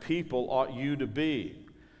kind of people ought you to be?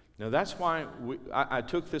 Now that's why I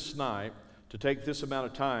took this night to take this amount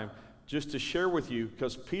of time just to share with you,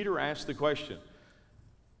 because Peter asked the question,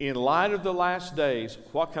 in light of the last days,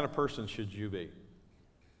 what kind of person should you be?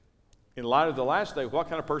 In light of the last day, what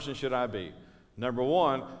kind of person should I be? Number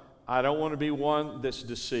one, I don't want to be one that's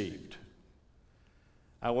deceived.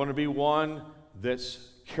 I want to be one that's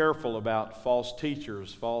careful about false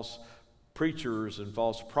teachers, false preachers, and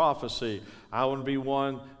false prophecy. I want to be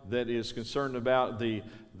one that is concerned about the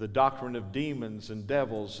doctrine of demons and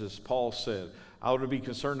devils, as Paul said. I want to be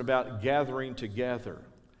concerned about gathering together.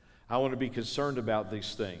 I want to be concerned about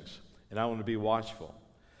these things, and I want to be watchful.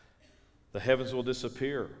 The heavens will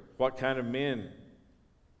disappear. What kind of men,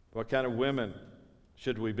 what kind of women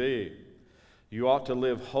should we be? You ought to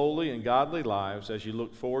live holy and godly lives as you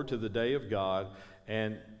look forward to the day of God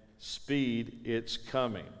and speed its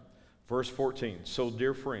coming. Verse 14, so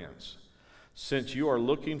dear friends, since you are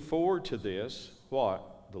looking forward to this,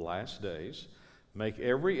 what? The last days, make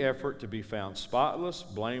every effort to be found spotless,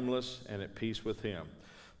 blameless, and at peace with Him.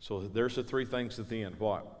 So there's the 3 things at the end.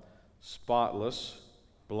 What? Spotless,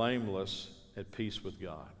 blameless, at peace with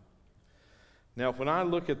God. Now, when I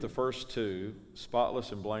look at the first two,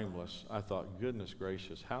 spotless and blameless, I thought, goodness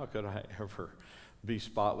gracious, how could I ever be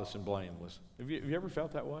spotless and blameless? Have you ever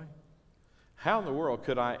felt that way? How in the world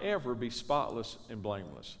could I ever be spotless and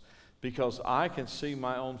blameless? Because I can see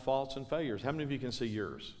my own faults and failures. How many of you can see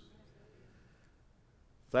yours?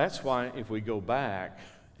 That's why if we go back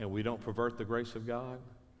and we don't pervert the grace of God,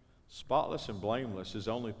 spotless and blameless is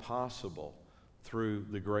only possible through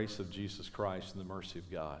the grace of Jesus Christ and the mercy of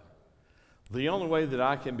God. The only way that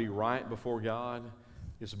I can be right before God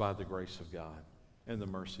is by the grace of God and the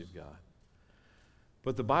mercy of God.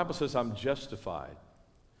 But the Bible says I'm justified.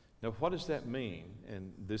 Now, what does that mean?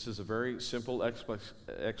 And this is a very simple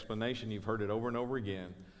explanation. You've heard it over and over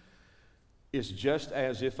again. It's just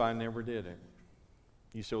as if I never did it.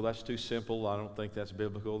 You say, well, that's too simple. I don't think that's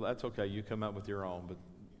biblical. That's okay. You come up with your own. But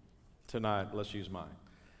tonight, let's use mine.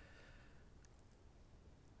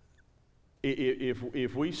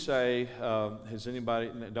 If we say, has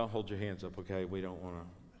anybody, don't hold your hands up, okay? We don't want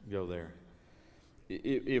to go there.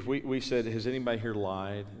 If we said, has anybody here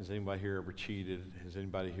lied? Has anybody here ever cheated? Has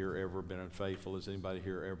anybody here ever been unfaithful? Has anybody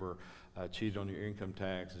here ever cheated on your income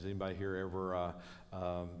tax? Has anybody here ever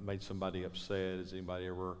made somebody upset? Has anybody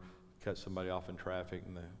ever cut somebody off in traffic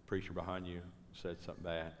and the preacher behind you said something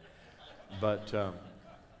bad? But,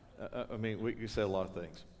 I mean, we say a lot of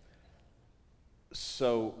things.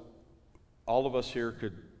 So, all of us here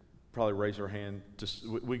could probably raise our hand.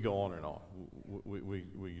 We go on and on. We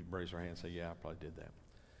raise our hand and say, yeah, I probably did that.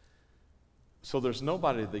 So there's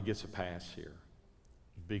nobody that gets a pass here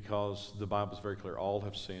because the Bible is very clear. All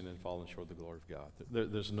have sinned and fallen short of the glory of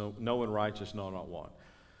God. There's no one righteous, no, not one.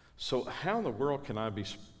 So how in the world can I be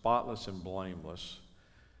spotless and blameless?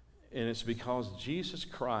 And it's because Jesus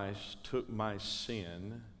Christ took my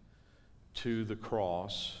sin to the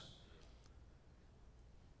cross.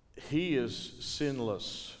 He is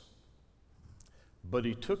sinless, but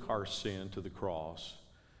he took our sin to the cross.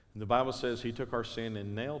 And the Bible says he took our sin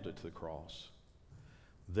and nailed it to the cross,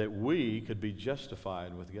 that we could be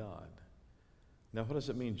justified with God. Now, what does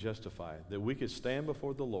it mean, justified? That we could stand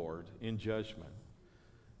before the Lord in judgment.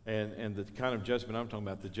 And the kind of judgment I'm talking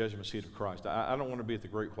about, the judgment seat of Christ. I don't want to be at the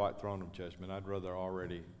great white throne of judgment. I'd rather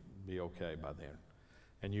already be okay by then.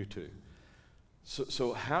 And you too.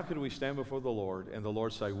 So how could we stand before the Lord and the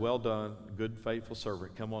Lord say, well done, good, faithful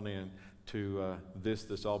servant, come on in to this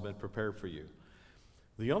that's all been prepared for you?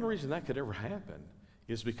 The only reason that could ever happen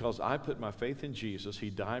is because I put my faith in Jesus. He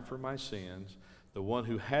died for my sins. The one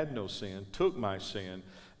who had no sin took my sin,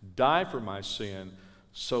 died for my sin,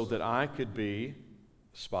 so that I could be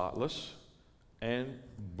spotless and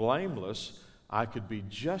blameless. I could be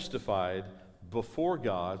justified before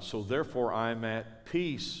God, so therefore I'm at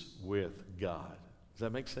peace with God. Does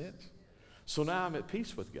that make sense? So now I'm at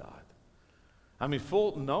peace with God. I mean,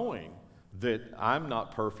 full knowing that I'm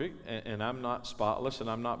not perfect and I'm not spotless and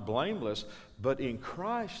I'm not blameless, but in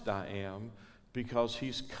Christ I am, because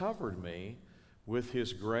he's covered me with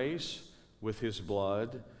his grace, with his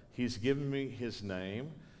blood. He's given me his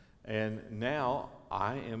name, and now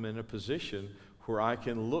I am in a position where I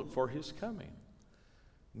can look for his coming.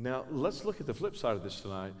 Now, let's look at the flip side of this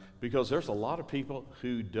tonight, because there's a lot of people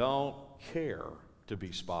who don't care to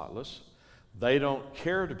be spotless. They don't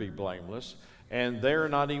care to be blameless, and they're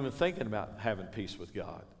not even thinking about having peace with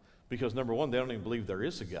God. Because number one, they don't even believe there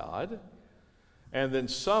is a God. And then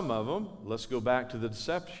some of them, let's go back to the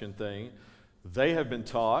deception thing, they have been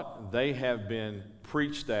taught, they have been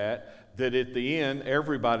preached that at the end,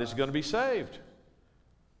 everybody's going to be saved.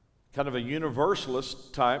 Kind of a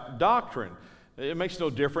universalist type doctrine. It makes no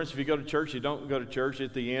difference if you go to church, you don't go to church.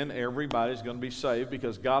 At the end, everybody's going to be saved,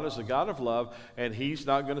 because God is a God of love, and he's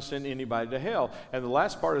not going to send anybody to hell. And the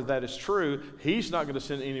last part of that is true. He's not going to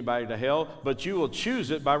send anybody to hell, but you will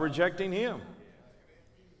choose it by rejecting him.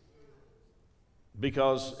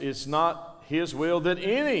 Because it's not his will that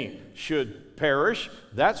any should perish.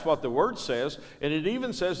 That's what the word says. And it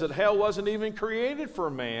even says that hell wasn't even created for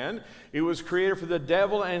man. It was created for the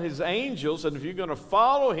devil and his angels. And if you're going to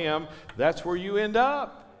follow him, that's where you end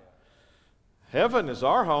up. Heaven is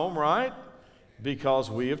our home, right?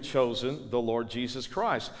 Because we have chosen the Lord Jesus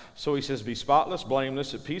Christ. So he says, be spotless,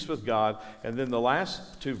 blameless, at peace with God. And then the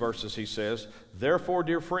last two verses he says, therefore,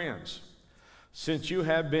 dear friends, since you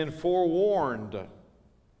have been forewarned,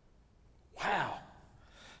 wow,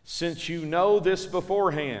 since you know this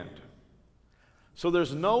beforehand. So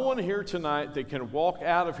there's no one here tonight that can walk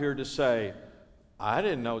out of here to say, I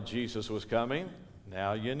didn't know Jesus was coming.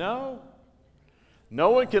 Now you know.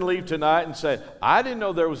 No one can leave tonight and say, I didn't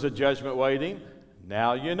know there was a judgment waiting.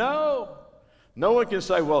 Now you know. No one can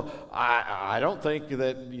say, well, I don't think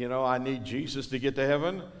that, I need Jesus to get to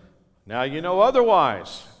heaven. Now you know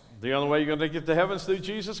otherwise. The only way you're going to get to heaven is through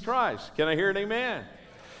Jesus Christ. Can I hear an amen?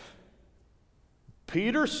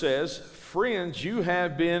 Peter says, friends, you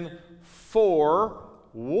have been forewarned.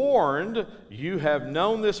 You have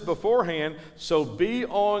known this beforehand, so be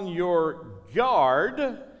on your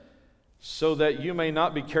guard so that you may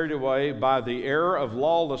not be carried away by the error of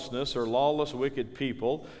lawlessness or lawless wicked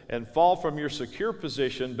people and fall from your secure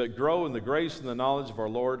position, but grow in the grace and the knowledge of our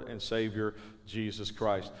Lord and Savior, Jesus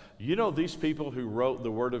Christ. You know, these people who wrote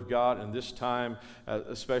the Word of God in this time,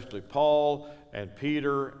 especially Paul and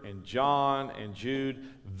Peter and John and Jude,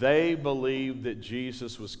 they believed that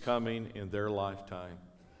Jesus was coming in their lifetime.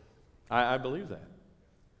 I believe that.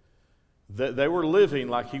 They were living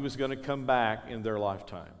like he was going to come back in their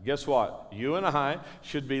lifetime. Guess what? You and I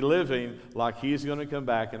should be living like he's going to come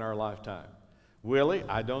back in our lifetime. Will he?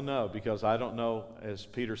 I don't know, because I don't know, as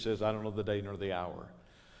Peter says, I don't know the day nor the hour.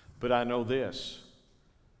 But I know this.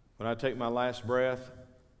 When I take my last breath,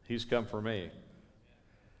 he's come for me.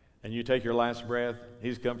 And you take your last breath,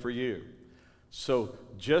 he's come for you. So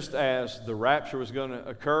just as the rapture was going to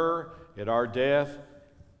occur at our death,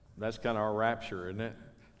 that's kind of our rapture, isn't it?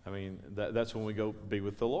 I mean, that's when we go be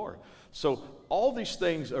with the Lord. So all these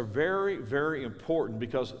things are very, very important,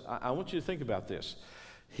 because I want you to think about this.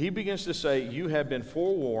 He begins to say, you have been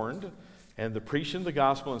forewarned, and the preaching of the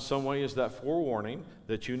gospel in some way is that forewarning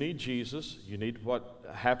that you need Jesus. You need what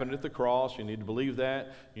happened at the cross. You need to believe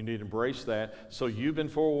that. You need to embrace that. So you've been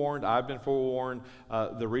forewarned. I've been forewarned.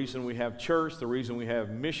 The reason we have church, the reason we have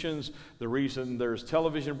missions, the reason there's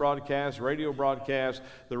television broadcasts, radio broadcasts,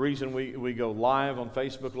 the reason we go live on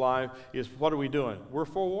Facebook Live is, what are we doing? We're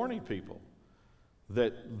forewarning people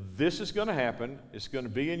that this is going to happen. It's going to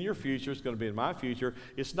be in your future. It's going to be in my future.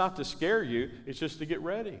 It's not to scare you. It's just to get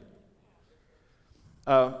ready.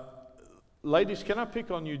 Ladies, can I pick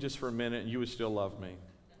on you just for a minute, and you would still love me?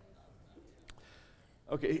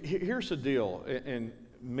 Okay, here's the deal. And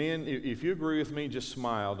men, if you agree with me, just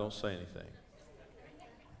smile. Don't say anything.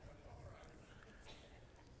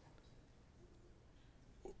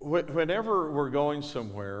 Whenever we're going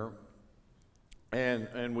somewhere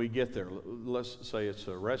and we get there, let's say it's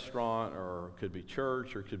a restaurant, or it could be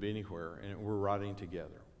church, or it could be anywhere, and we're riding together.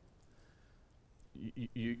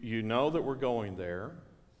 You know that we're going there,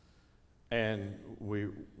 and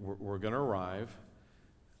we're going to arrive.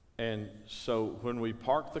 And so when we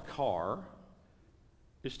park the car,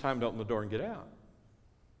 it's time to open the door and get out.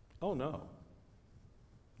 Oh, no.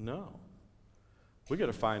 No. We got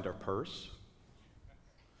to find our purse.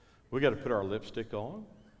 We got to put our lipstick on.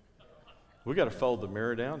 We got to fold the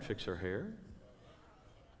mirror down, fix our hair.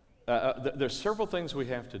 There's several things we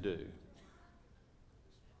have to do.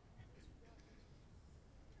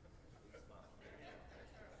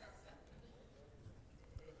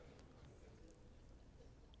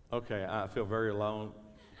 Okay, I feel very alone.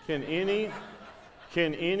 Can any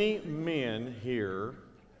men here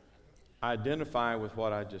identify with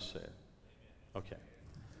what I just said? Okay.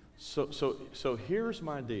 So here's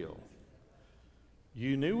my deal.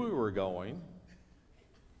 You knew we were going.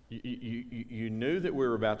 You knew that we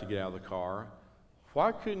were about to get out of the car.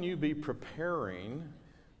 Why couldn't you be preparing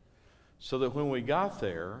so that when we got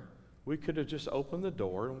there, we could have just opened the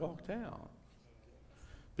door and walked out?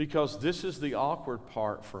 Because this is the awkward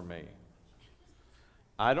part for me.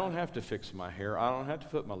 I don't have to fix my hair. I don't have to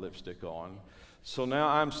put my lipstick on. So now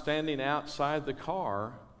I'm standing outside the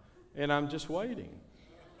car, and I'm just waiting.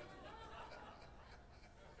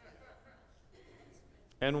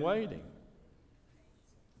 And waiting.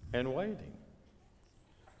 And waiting.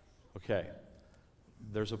 Okay,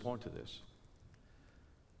 there's a point to this.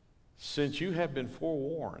 Since you have been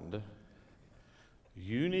forewarned,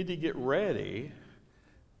 you need to get ready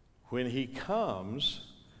when he comes,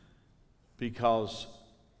 because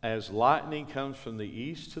as lightning comes from the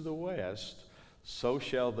east to the west, so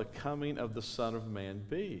shall the coming of the Son of Man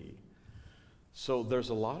be. So there's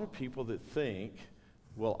a lot of people that think,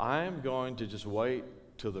 well, I am going to just wait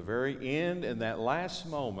till the very end, and that last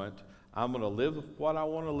moment, I'm going to live what I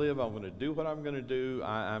want to live. I'm going to do what I'm going to do.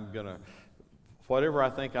 I'm going to, whatever I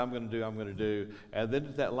think I'm going to do. And then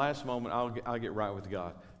at that last moment, I'll get right with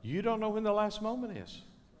God. You don't know when the last moment is.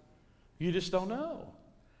 You just don't know.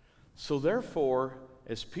 So therefore,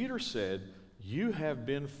 as Peter said, you have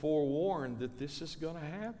been forewarned that this is going to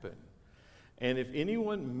happen. And if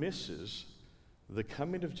anyone misses the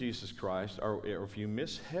coming of Jesus Christ, or if you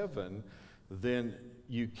miss heaven, then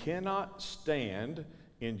you cannot stand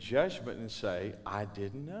in judgment and say, I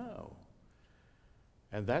didn't know.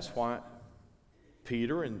 And that's why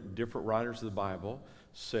Peter and different writers of the Bible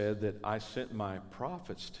said that I sent my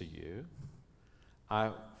prophets to you.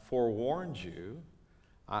 I forewarned you.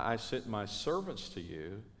 I sent my servants to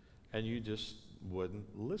you, and you just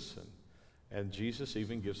wouldn't listen. And Jesus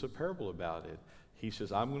even gives a parable about it. He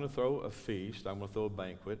says, I'm going to throw a feast, I'm going to throw a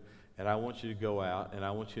banquet, and I want you to go out, and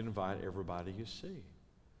I want you to invite everybody you see.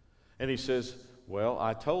 And he says, well,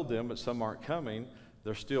 I told them, but some aren't coming.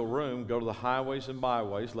 There's still room. Go to the highways and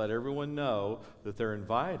byways. Let everyone know that they're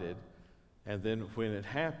invited. And then when it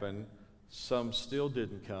happened, some still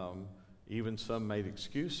didn't come. Even some made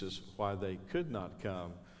excuses why they could not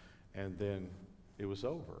come. And then it was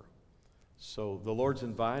over. So the Lord's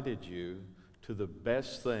invited you to the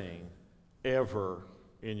best thing ever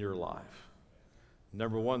in your life.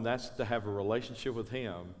 Number one, that's to have a relationship with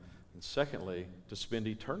Him. And secondly, to spend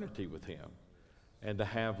eternity with Him. And to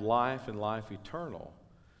have life and life eternal.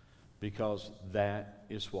 Because that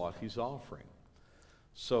is what He's offering.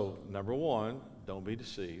 So, number one, don't be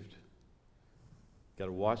deceived. Got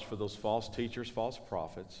to watch for those false teachers, false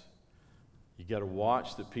prophets. You got to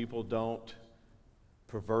watch that people don't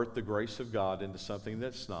pervert the grace of God into something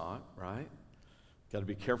that's not, right? Got to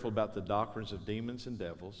be careful about the doctrines of demons and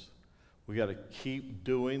devils. We got to keep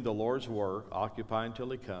doing the Lord's work, occupy until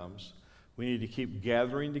He comes. We need to keep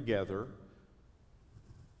gathering together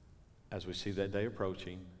as we see that day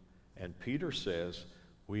approaching. And Peter says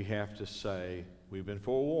we have to say, we've been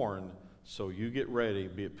forewarned, so you get ready,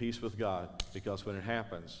 be at peace with God, because when it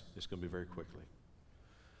happens, it's going to be very quickly.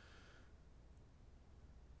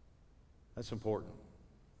 That's important.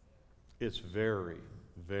 It's very,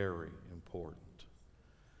 very important.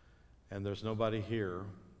 And there's nobody here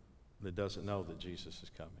that doesn't know that Jesus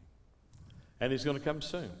is coming. And He's going to come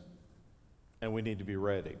soon. And we need to be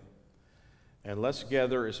ready. And let's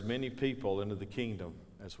gather as many people into the kingdom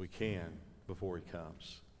as we can before He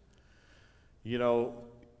comes. You know,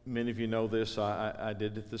 many of you know this. I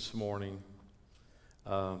did it this morning.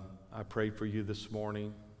 I prayed for you this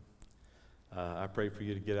morning. I prayed for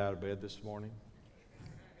you to get out of bed this morning.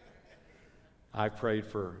 I prayed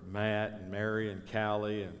for Matt and Mary and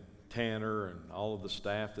Callie and Tanner and all of the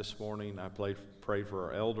staff this morning. I prayed for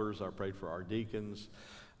our elders. I prayed for our deacons.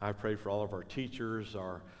 I prayed for all of our teachers,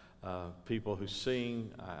 our people who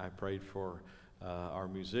sing. I prayed for our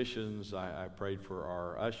musicians. I prayed for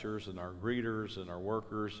our ushers and our greeters and our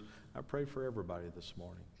workers. I prayed for everybody this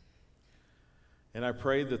morning. And I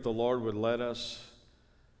prayed that the Lord would let us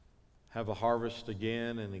have a harvest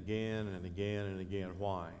again and again and again and again.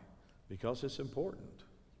 Why? Because it's important.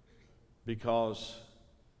 Because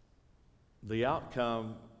the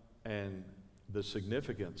outcome and the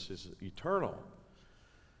significance is eternal.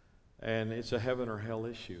 And it's a heaven or hell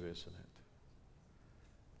issue, isn't it?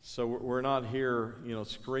 So we're not here,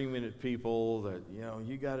 screaming at people that,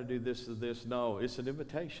 you got to do this or this. No, it's an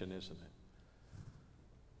invitation, isn't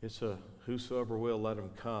it? It's a whosoever will, let him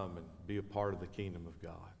come and be a part of the kingdom of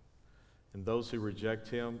God. And those who reject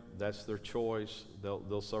Him, that's their choice.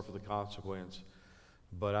 They'll suffer the consequence.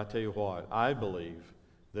 But I tell you what, I believe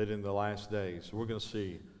that in the last days, we're going to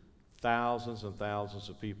see thousands and thousands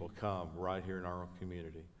of people come right here in our own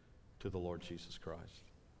community to the Lord Jesus Christ.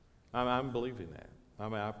 I'm believing that.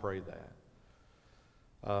 I pray that.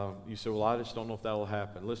 You say, well, I just don't know if that will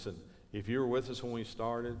happen. Listen, if you were with us when we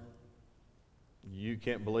started, you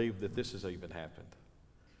can't believe that this has even happened.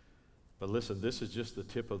 But listen, this is just the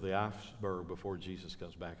tip of the iceberg before Jesus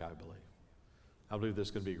comes back, I believe. I believe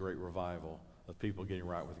there's going to be a great revival of people getting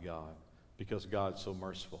right with God because God's so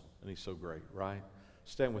merciful and He's so great, right?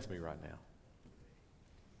 Stand with me right now.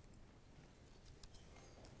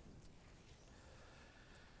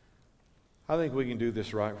 I think we can do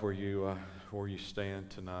this right where you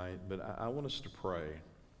stand tonight, but I want us to pray.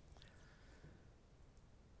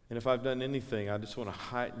 And if I've done anything, I just want to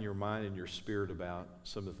heighten your mind and your spirit about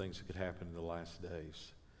some of the things that could happen in the last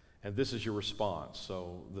days. And this is your response.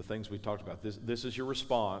 So the things we talked about, this is your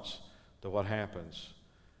response to what happens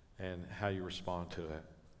and how you respond to it.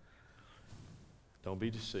 Don't be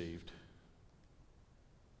deceived.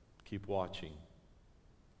 Keep watching.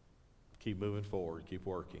 Keep moving forward. Keep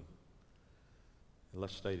working. And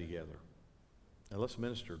let's stay together. And let's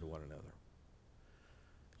minister to one another.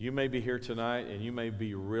 You may be here tonight and you may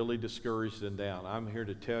be really discouraged and down. I'm here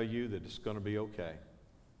to tell you that it's going to be okay.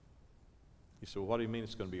 You say, well, what do you mean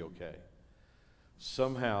it's going to be okay?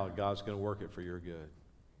 Somehow God's going to work it for your good.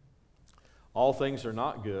 All things are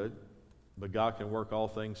not good, but God can work all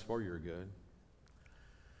things for your good.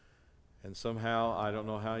 And somehow, I don't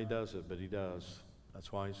know how He does it, but He does.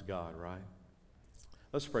 That's why He's God, right?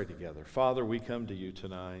 Let's pray together. Father, we come to You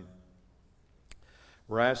tonight.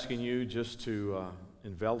 We're asking You just to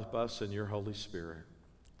envelop us in Your Holy Spirit.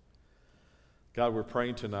 God, we're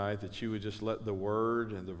praying tonight that You would just let the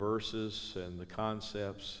Word and the verses and the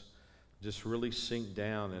concepts just really sink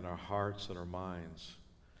down in our hearts and our minds.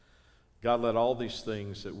 God, let all these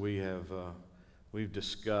things that we've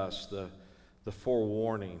discussed, the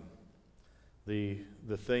forewarning, the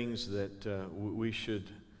things that we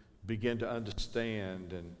should begin to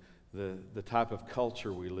understand, and the type of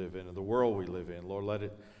culture we live in and the world we live in, Lord, let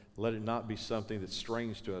it not be something that's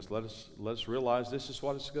strange to us. Let us realize this is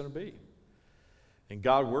what it's going to be. And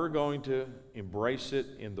God, we're going to embrace it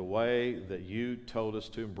in the way that you told us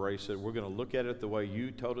to embrace it. We're going to look at it the way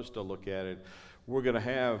you told us to look at it. We're going to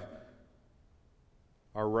have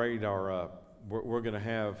our radar up. We're going to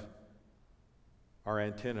have our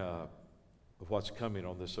antenna up of what's coming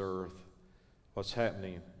on this earth, what's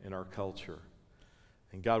happening in our culture.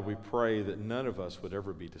 And God, we pray that none of us would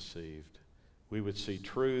ever be deceived. We would see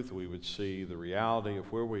truth. We would see the reality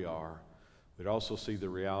of where we are. We'd also see the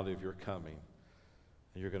reality of your coming.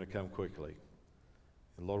 And you're going to come quickly.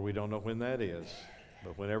 And Lord, we don't know when that is,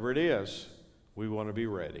 but whenever it is, we want to be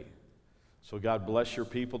ready. So God, bless your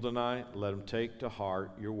people tonight. Let them take to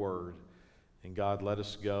heart your word. And God, let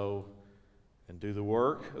us go and do the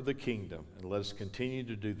work of the kingdom. And let us continue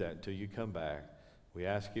to do that until you come back. We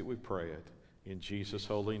ask it, we pray it. In Jesus'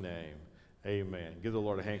 holy name, amen. Give the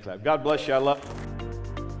Lord a hand clap. God bless you. I love you.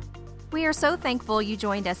 We are so thankful you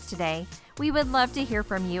joined us today. We would love to hear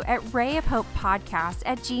from you at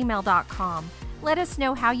rayofhopepodcast@gmail.com. Let us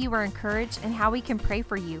know how you were encouraged and how we can pray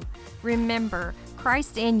for you. Remember,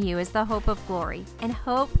 Christ in you is the hope of glory, and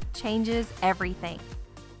hope changes everything.